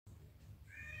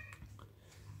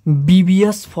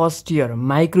BBS first year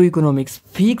micro economics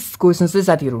fix questions चाहिँ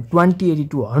साथीहरु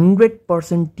 2082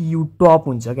 100% TU top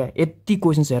हुन्छ क्या। यति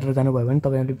क्वेसन्स हेरेर जानुभयो भने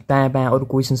तपाईहरुले दायाँ बायाँ अरु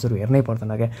क्वेसन्सहरु हेर्नै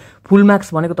पर्दैन क्या। फुल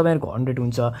मार्क्स भनेको तपाईहरुको 100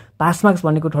 हुन्छ, पास मार्क्स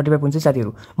भनेको 35 हुन्छ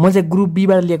साथीहरु। म चाहिँ ग्रुप बी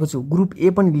बाट लिएको छु, ग्रुप ए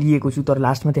पनि लिएको छु, तर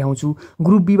लास्टमा देखाउँछु।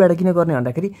 ग्रुप बी बाट किन गर्ने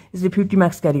भन्दाखेरि यसले 50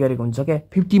 मार्क्स क्यारी गरेको हुन्छ क्या।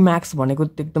 50 मार्क्स भनेको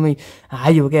एकदमै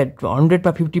हाई हो क्या। 100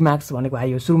 मा 50 मार्क्स भनेको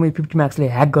हाई हो। सुरुमै 50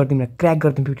 मार्क्सले ह्याक गर्दिन, क्रैक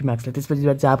गर्दिन 50 मार्क्सले। त्यसपछि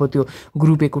चाहिँ अब त्यो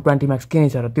ग्रुप ए को 20 मार्क्स के नै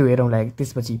छ र त्यो हेरौँला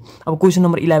त्यसपछि। अब क्वेशन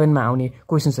नम्बर 11 मा आउने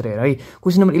क्वेशन्सहरु हेर है।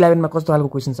 क्वेशन नम्बर 11 मा कस्तो खालको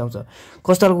क्वेशन्स आउँछ?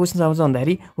 कस्तो खालको क्वेशन्स आउँछ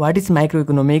भन्दाखेरि what is micro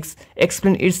economics,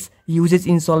 explain it's usages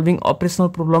in solving operational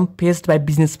problem faced by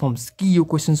business firms. कि यो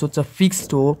क्वेशन सोध्छ?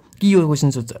 फिक्स्ड हो कि यो क्वेशन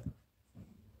सोध्छ?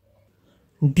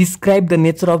 Describe the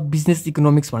nature of business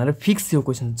economics भनेर फिक्स यो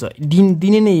क्वेशन छ।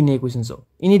 दिने नै यिनै क्वेशन्स हो।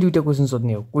 यिनै दुईटा क्वेशन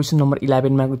सोध्ने हो। क्वेशन नम्बर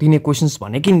 11 मा दिने क्वेशन्स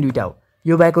भनेकै नि दुईटा हो।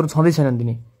 यो बाहेकहरु छँदै छैनन्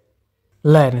दिने।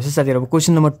 ल हेर्नुस् है साथीहरु, अब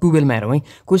क्वेशन नम्बर 12 मा हेरौँ है।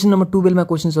 क्वेशन नम्बर 12 मा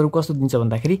क्वेशन्सहरु कस्तो दिन्छ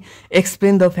भन्दाखेरि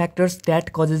explain the factors that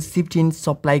causes shift in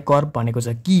supply curve भनेको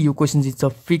छ। कि यो क्वेशन दिन्छ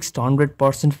फिक्स्ड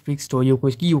 100% फिक्स्ड हो। यो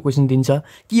क्वेशन दिन्छ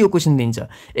कि यो क्वेशन दिन्छ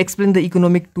explain the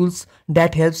economic tools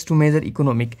that helps to major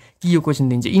economic. कि यो क्वेशन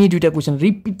दिन्छ। यिनी दुईटा क्वेशन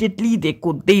रिपिटेडली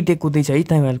देखोदै छ है।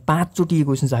 तपाईहरुले 5 चोटी यो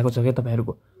क्वेशन्स आएको छ के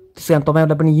तपाईहरुको। त्यसकारण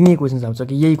तपाईहरुलाई पनि यिनै क्वेशन्स आउँछ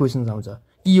कि यही क्वेशन्स आउँछ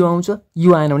कि यो आउँछ,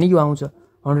 यो आएन भने यो आउँछ।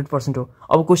 100% हो।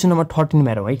 अब क्वेशन नम्बर 13 मा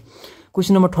हेरौँ है।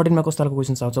 क्वेशन नम्बर 13 मा कस्तो खालको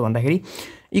क्वेशन्स आउँछ भन्दाखेरि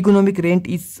economic rent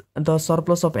is the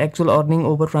surplus of actual earning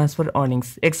over transfer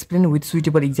earnings, explain with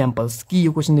suitable examples. कि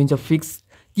यो क्वेशन दिन्छ फिक्स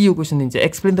कि यो क्वेशन दिन्छ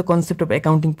explain the concept of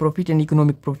accounting profit and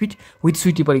economic profit with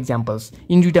suitable examples.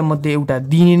 यिनी दुईटा मध्ये एउटा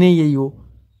दिने नै यही हो।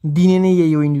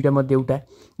 यिनी दुईटा मध्ये एउटा।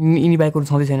 यिनी बाहेकहरु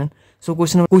छँदै छैनन्। सो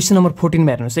क्वेशन नम्बर 14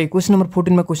 मा हेर्नुस् है। क्वेशन नम्बर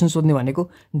 14 मा क्वेशन सोध्ने भनेको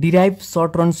derive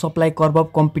short run supply curve of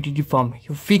competitive form.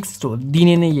 यो फिक्स्ड हो।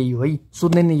 दिने नै यही हो है।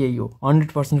 सोध्ने नै यही हो।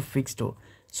 100% फिक्स्ड हो।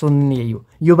 सोध्ने नै यही हो।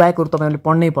 यो बाहेकहरु तपाईहरुले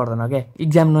पढ्नै पर्दैन क्या।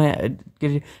 एक्जाम नयाँ के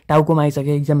अरे टाउकोमा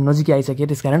आइसक्यो, एक्जाम नजिकै आइसक्यो।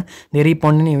 त्यसकारण धेरै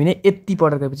पढ्ने नै होइन। यति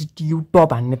पढेर गएपछि TU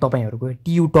टप हान्ने तपाईहरुको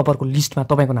TU टपरको लिस्टमा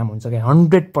तपाईको नाम हुन्छ क्या।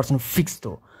 100% फिक्स्ड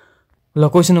हो। ल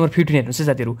क्वेशन नम्बर 15 हेर्नुस् है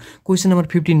साथीहरु। क्वेशन नम्बर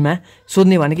 15 मा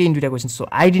सोध्ने भनेकै इन दुईटा क्वेशन्स हो।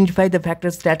 Identify the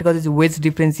factors that causes wage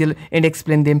differential and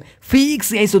explain them.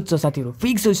 Fix यही सोध्छ साथीहरु।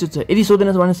 फिक्स यही सोध्छ। यदि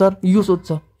सोध्दैन भने सर यो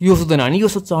सोध्छ, यो सोध्दैन भने यो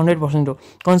सोध्छ। 100% हो।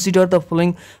 Consider the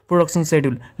following production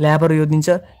schedule. ल्याबर यो दिन्छ,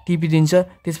 टिपी दिन्छ,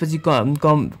 त्यसपछि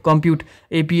कम्प्युट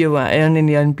एपी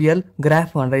NPL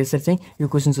ग्राफ भनेर यसरी चाहिँ यो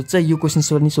क्वेशन सोध्छ। यो क्वेशन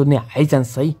सोध्ने हाई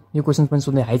चान्स है। यो क्वेशन पनि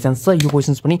सोध्ने हाई चान्स छ। यो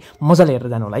क्वेशन्स पनि मजाले हेरेर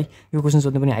जानु होला है। यो क्वेशन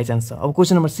सोध्ने पनि हाई चान्स छ। अब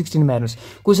क्वेशन नम्बर 16 मा हेर्नुस्।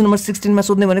 क्वेशन नम्बर 16 मा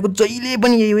सोध्ने भनेको जहिले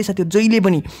पनि यही हो साथीहरु। जहिले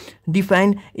पनि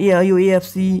डिफाइन यो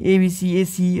AFC ABC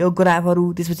AC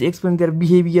ग्राफहरु, त्यसपछि एक्सप्लेन देयर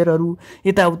बिहेभियरहरु,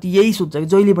 यताउति यही सोध्छ कि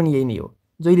जहिले पनि यही नै हो।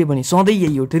 जहिले पनि सधैँ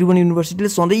यही हो। त्रिभुवन युनिभर्सिटीले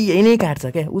सधैँ यही नै काट्छ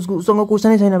क्या। उसँग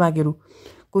क्वेशनै छैन बाँकीहरु।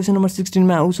 क्वेशन नम्बर 16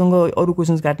 मा उसँग अरु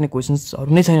क्वेशन्स काट्ने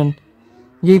क्वेशन्सहरु नै छैनन्।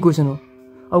 यही क्वेशन हो।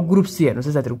 अब ग्रुप सी हेर्नुस्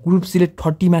है साथीहरु। ग्रुप सी ले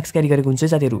 30 मार्क्स क्यारी गरेको हुन्छ है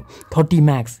साथीहरु। 30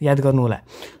 मार्क्स याद गर्नु होला।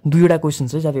 दुईवटा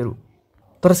क्वेशन्स है साथीहरु।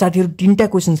 तर साथीहरु तीनटा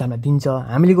क्वेशन्स हामीलाई दिन्छ।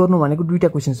 हामीले गर्नु भनेको दुईटा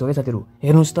क्वेशन्स हो के साथीहरु।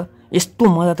 हेर्नुस् त यस्तो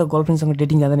मजा त गर्लफ्रेन्डसँग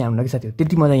डेटिङ जाँदा नि हामीलाई के साथीहरु।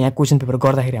 त्यति मजा यहाँ क्वेशन पेपर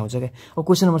गर्दाखेरि आउँछ के। अब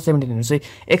क्वेशन नम्बर 17 हेर्नुस् है।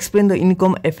 Explain the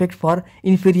income effect for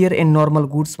inferior and normal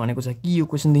goods भनेको छ। कि यो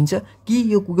क्वेशन दिन्छ कि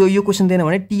यो क्वेशन दिएन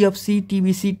भने TFC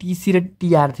TBC TC र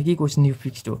TR थियो कि क्वेशन यो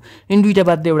फिक्स्ड हो। इन दुईटा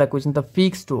बाध्य एउटा क्वेशन त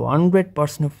फिक्स्ड हो।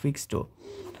 100% फिक्स्ड हो।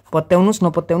 पत्याउनुस्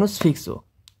नपत्याउनुस् फिक्स हो।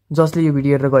 जसले यो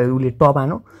भिडियो हेरेर गयो उले टप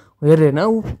आनो, हेरेन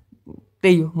उ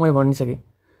त्यही हो। मैले भनिसके।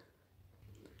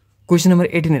 क्वेशन नम्बर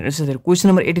 18 हेर्नुस् साथीहरु। क्वेशन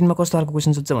नम्बर 18 मा कस्तो खालको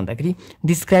क्वेशन सोध्छ भन्दाखेरि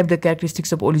describe the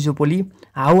characteristics of oligopoly,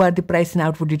 how are the price and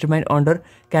output determined under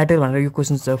cattle भनेर यो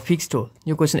क्वेशन छ। फिक्स्ड हो।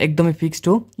 यो क्वेशन एकदमै फिक्स्ड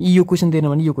हो। यो क्वेशन दिएन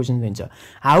भने यो क्वेशन दिन्छ।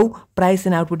 How price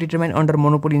and output determined under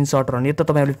monopoly in short run. यो त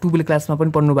तपाईहरुले 12 क्लासमा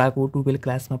पनि पढ्नु भएको हो। 12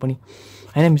 क्लासमा पनि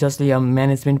हैन, जसले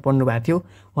म्यानेजमेन्ट पढ्नु भएको थियो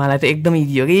उहाँलाई त एकदमै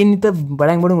इजी हो कि। यिनी त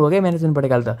बडाङ हो के म्यानेजमेन्ट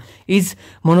पढेकाल त। Is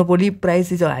monopoly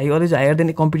price is always higher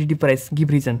than competitive price,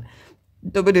 give reason.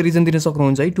 तपाईले रिजन दिन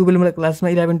सक्नुहुन्छ है। 12 क्लासमा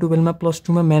 11 12 मा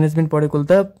 +2 मा म्यानेजमेन्ट पढेकोले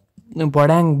त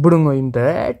बडाङ बुडुङ हो नि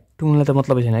त। उनीलाई त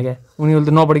मतलबै छैन क्या। उनीहरूले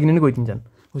त नपढिकन नै गइदिन्छन्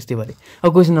उस्तै भरे। अब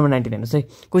क्वेशन नम्बर 19 हेर्नुस् है।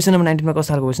 क्वेशन नम्बर 19 मा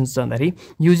कस्तो खालको क्वेशन छ भन्दाखेरि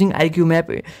using IQ map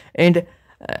and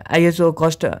ISO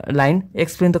cost line,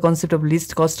 explain the concept of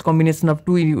least cost combination of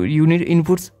two unit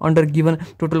inputs under given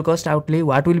total cost outlay.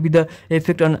 What will be the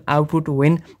effect on output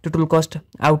when total cost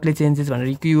outlay changes?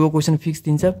 यो question fix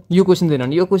दिन्छ, यो question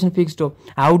दिदैन, यो question fixed हो.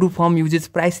 How do form uses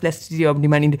price elasticity of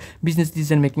demand in business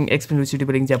decision making, explain with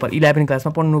suitable example. 11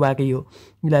 क्लासमा पढ्नु बाकै हो,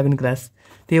 11 class.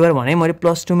 त्यही भएर भने मैले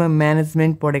 +2 मा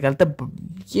म्यानेजमेन्ट पढेकाले त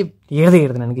के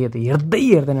हेर्दैनन् के,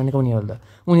 हेर्दैनन् उनीहरु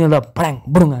त बडाङ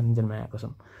बुडुङ हानिदिन्छन् माया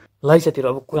कसम. ल साथीहरु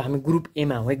अब हामी ग्रुप ए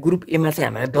मा हौ है ग्रुप ए मा चाहिँ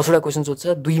हामीलाई 10 वटा क्वेशन सोध्छ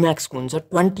 2 मार्क्सको हुन्छ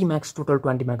 20 मार्क्स टोटल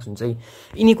 20 मार्क्स हुन्छ है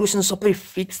यिनी क्वेशन सबै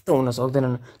फिक्स त हुन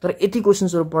सक्दैनन् तर यति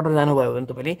क्वेशन्सहरु पढ्न जानु भयो भने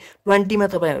तपाईले 20 मा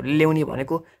तपाईहरुले ल्याउने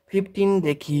भनेको 15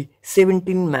 देखि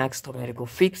 17 मार्क्स तपाईहरुको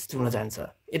फिक्स्ड हुन जान्छ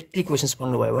यति क्वेशन्स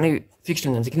पढ्नु भयो भने फिक्स्ड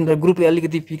हुन जान्छ किनभने ग्रुप ए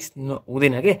अलिकति फिक्स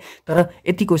हुँदैन के तर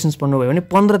यति क्वेशन्स पढ्नु भयो भने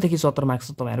 15 देखि 17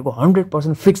 मार्क्स तपाईहरुको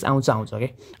 100% फिक्स आउँछ के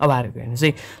अब आएको हेर्नुस्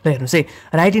है ल हेर्नुस् है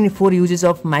right in 4 uses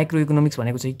of micro economics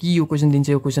भनेको चाहिँ कि यो क्वेशन दिन्छ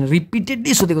यो क्वेशन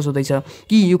रिपिटेडली सोधेको सोधैछ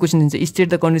कि यो क्वेशन दिन्छ state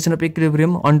the condition of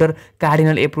equilibrium under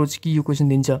cardinal approach कि यो क्वेशन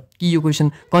दिन्छ कि यो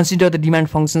question consider the demand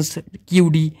functions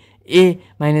QD A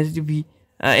minus B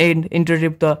and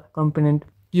intercept the component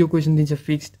यो क्वेशन दिन्छ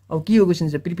फिक्स्ड अब के यो क्वेशन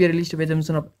छ prepare list of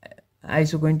assumption of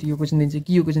आइसोकोइन्ट यो क्वेशन दिन्छ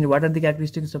कि यो question what are the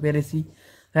characteristics of LSE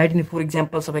right in 4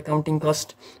 examples of accounting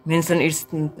cost mention it's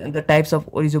the types of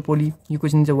ओरिजोपोली यो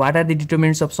क्वेशन दिन्छ what are the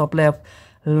determinants of supply of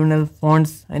loanable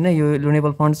funds हैन यो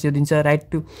loanable funds यो दिन्छ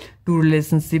right to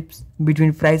रिलेसनशिप्स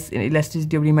between price and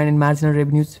elasticity of demand and marginal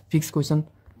रेभेन्यूज fix question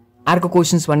अर्को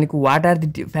questions भनेको what are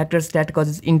the factors that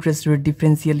causes interest rate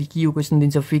differential कि यो question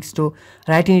दिन्छ fixed हो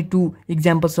right in 2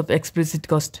 examples of explicit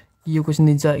cost यो question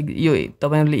दिन्छ यो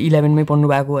तपाईहरुले 11 मै पढ्नु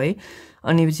भएको है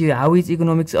अनि पछि how is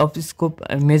economics of scope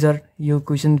major यो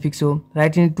क्वेशन फिक्स हो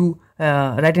right in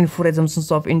 4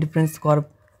 एजम्पसन्स of indifference curve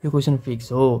यो क्वेशन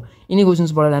फिक्स हो यिनी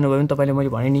क्वेशन्स पढ्न जानु भयो भने तपाईले मैले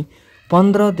भने नि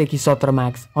 15 देखि 17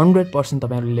 मार्क्स 100%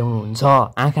 तपाईहरुले ल्याउनु हुन्छ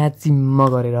आँखा चिम्म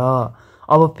गरेर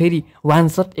अब फेरि वान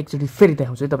शट एकचोटी फेरि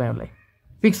देखाउँछु है तपाईहरुलाई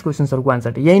फिक्स क्वेशन्सहरुको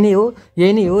आन्सर यही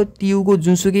नै हो टियु को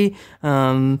जुनसुकै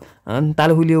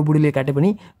तालुहुलियो बुढीले काटे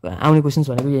पनि आउने क्वेशन्स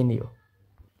भनेको यही नै हो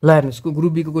ल हेर्नुस्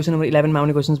ग्रुप बी को क्वेशन नम्बर 11 मा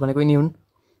आउने क्वेशन्स भनेको यिनी हुन्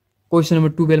क्वेशन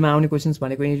नम्बर 12 मा आउने क्वेशन्स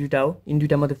भनेको यिनी दुईटा हो यिनी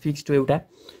दुईटा मात्र फिक्स्ड हो एउटा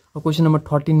क्वेशन नम्बर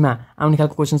 13 मा आउने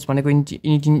खालको क्वेशन्स भनेको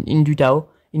यिनी दुईटा हो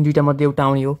यिनी दुईटा मध्ये एउटा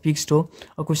आउने हो फिक्स्ड हो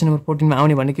क्वेशन नम्बर 14 मा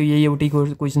आउने भनेको यही एउटैको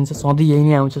क्वेशन छ सधैँ यही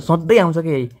नै आउँछ सधैँ आउँछ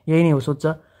के यही नै हो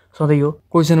सोध्छ सधैँ हो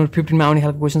क्वेशन नम्बर 15 मा आउने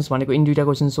खालको क्वेशन्स भनेको यिनी दुईटा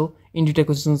क्वेशन्स हो यिनी दुईटा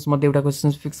क्वेशन्स मध्ये एउटा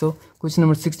क्वेशन्स फिक्स हो क्वेशन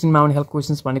नम्बर 16 मा आउने खालको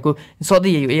क्वेशन्स भनेको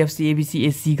सधैँ यही हो AFC ABC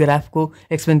AC ग्राफको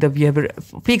explain the behaviour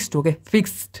fixed हो के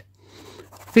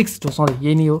फिक्स्ड हो सधैँ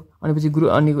यही नै हो अनि पछि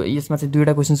अनि यसमा चाहिँ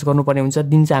दुईटा क्वेशन्स गर्नुपर्ने हुन्छ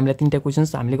दिन्छ हामीलाई तीनटा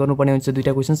क्वेशन्स हामीले गर्नुपर्ने हुन्छ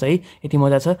दुईटा क्वेशन्स है यति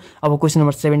मजा छ अब क्वेशन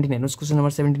नम्बर 17 हेर्नुस् क्वेशन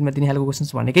नम्बर 17 मा दिने खालको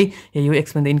क्वेशन्स भनेकै यही हो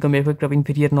explain the income effect of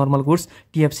inferior normal goods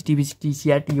TFC TBC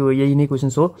TCR यो यही नै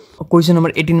क्वेशन्स हो क्वेशन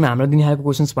नम्बर 18 मा हाम्रो दिने खालको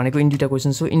क्वेशन्स भनेको इन दुईटा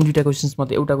क्वेशन्स हो इन दुईटा क्वेशन्स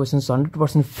मध्ये एउटा क्वेशन्स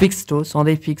 100% फिक्स्ड हो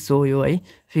सधैँ फिक्स हो यो है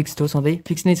फिक्स्ड हो सधैँ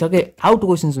फिक्स नै छ के आउट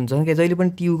क्वेशन्स हुन्छन् के जहिले पनि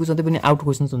टियु को सधैँ पनि आउट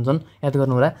क्वेशन्स हुन्छन् याद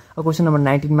गर्नु होला क्वेशन नम्बर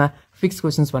 19 मा फिक्स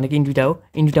क्वेशन्स भनेको इन दुईटा हो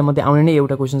इन दुईटा मध्ये आउने नै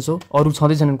एउटा क्वेशन्स हो अरु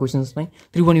छँदै छैनन् क्वेशन्स नै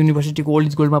त्रिभुवन युनिभर्सिटीको ओल्ड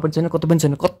इज गोल्डमा पनि छैन कतै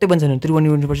पनि छैन त्रिभुवन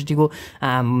युनिभर्सिटीको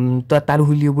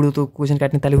तालुहुलियो बुढो त क्वेशन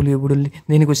काट्ने तालुहुलियो बुढोले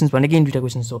दिने क्वेशन्स भनेको इन दुईटा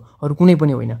क्वेशन्स हो अरु कुनै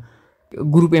पनि होइन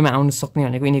ग्रुप ए मा आउन सक्ने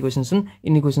भनेको यिनी क्वेशन्स हुन्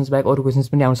यिनी क्वेशन्स बाहेक अरु क्वेशन्स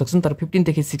पनि आउन सक्छन् तर 15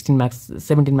 देखि 16 मार्क्स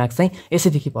 17 मार्क्स चाहिँ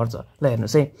यसैदेखि पर्छ ल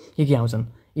हेर्नुस् है के आउँछन्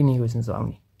यिनी क्वेशन्स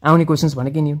आउने क्वेशन्स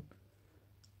भनेको यिनी हुन्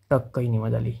टक्कै नि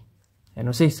मजाले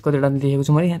हेर्नुस् है कतिवटा लेखेको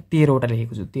छु मैले यहाँ 13 वटा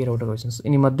लेखेको छु 13 वटा क्वेशन्स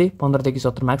यिनी मध्ये 15 देखि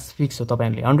 17 मार्क्स फिक्स हो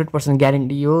तपाईहरुले 100%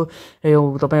 ग्यारेन्टी हो यो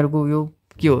तपाईहरुको यो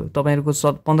के हो तपाईहरुको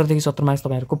 15 देखि 17 मार्क्स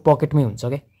तपाईहरुको पकेटमै हुन्छ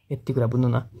के यति कुरा बुझ्नु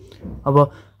न अब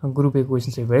ग्रुप ए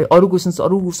क्वेशन्स भए अरु क्वेशन्स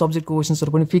अरु सब्जेक्टको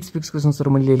क्वेशन्सहरु पनि फिक्स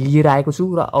क्वेशन्सहरु मैले लिएर आएको छु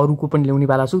र अरुको पनि ल्याउने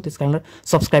वाला छु त्यसकारण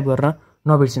सब्स्क्राइब गर्न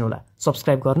नबिर्सिनु होला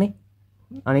सब्स्क्राइब गर्ने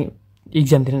अनि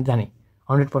एक्जाम दिन जाने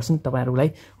 100% तपाईहरुलाई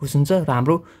खुश हुन्छ र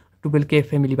हाम्रो 12K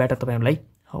फ्यामिलीबाट तपाईहरुलाई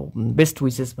बेस्ट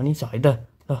विशेस पनि छ है त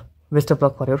ल best of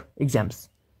lock for your exams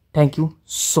thank you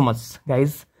so much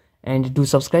guys and do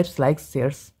subscribe like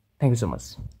shares thank you so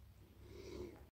much